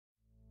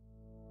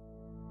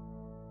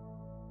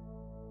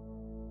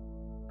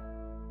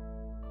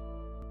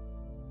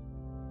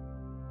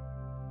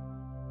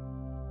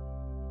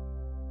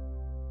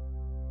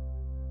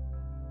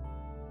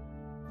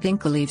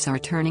Vinca leaves are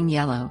turning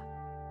yellow.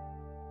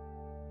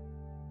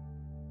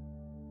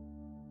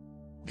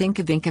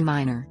 Vinca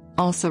minor,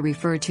 also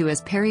referred to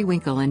as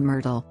periwinkle and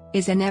myrtle,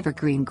 is an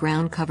evergreen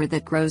ground cover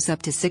that grows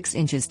up to 6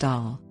 inches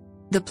tall.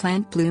 The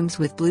plant blooms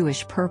with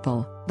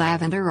bluish-purple,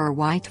 lavender or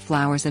white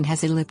flowers and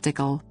has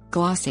elliptical,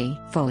 glossy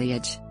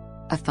foliage.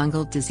 A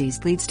fungal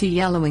disease leads to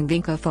yellowing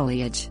Vinca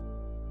foliage.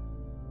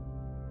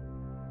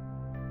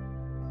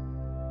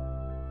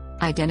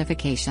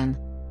 Identification.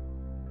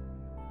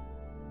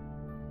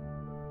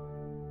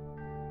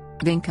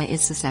 Vinca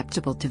is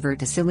susceptible to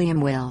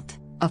verticillium wilt,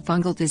 a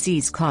fungal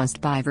disease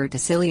caused by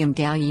Verticillium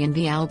gallei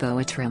v.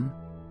 alboatrum.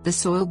 The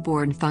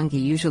soil-borne fungi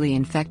usually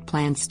infect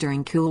plants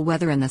during cool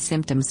weather and the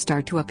symptoms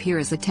start to appear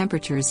as the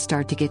temperatures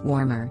start to get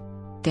warmer.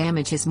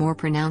 Damage is more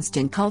pronounced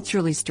in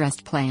culturally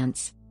stressed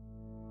plants.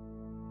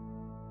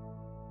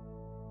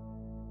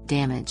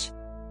 Damage.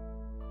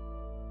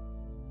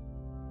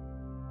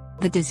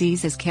 The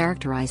disease is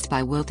characterized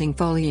by wilting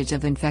foliage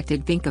of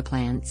infected Vinca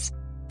plants.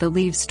 The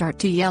leaves start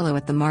to yellow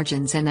at the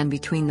margins and then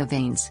between the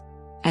veins.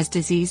 As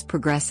disease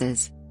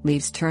progresses,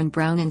 leaves turn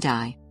brown and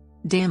die.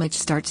 Damage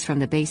starts from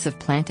the base of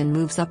plant and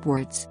moves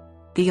upwards.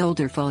 The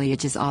older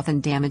foliage is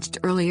often damaged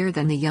earlier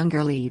than the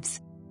younger leaves.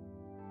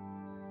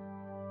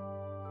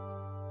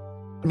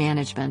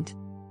 Management.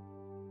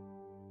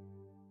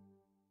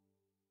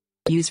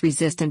 Use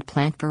resistant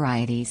plant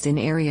varieties in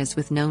areas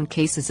with known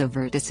cases of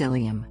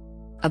verticillium.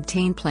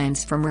 Obtain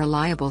plants from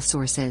reliable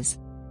sources.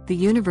 The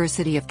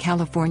University of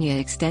California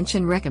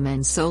Extension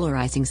recommends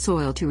solarizing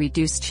soil to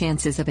reduce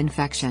chances of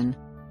infection.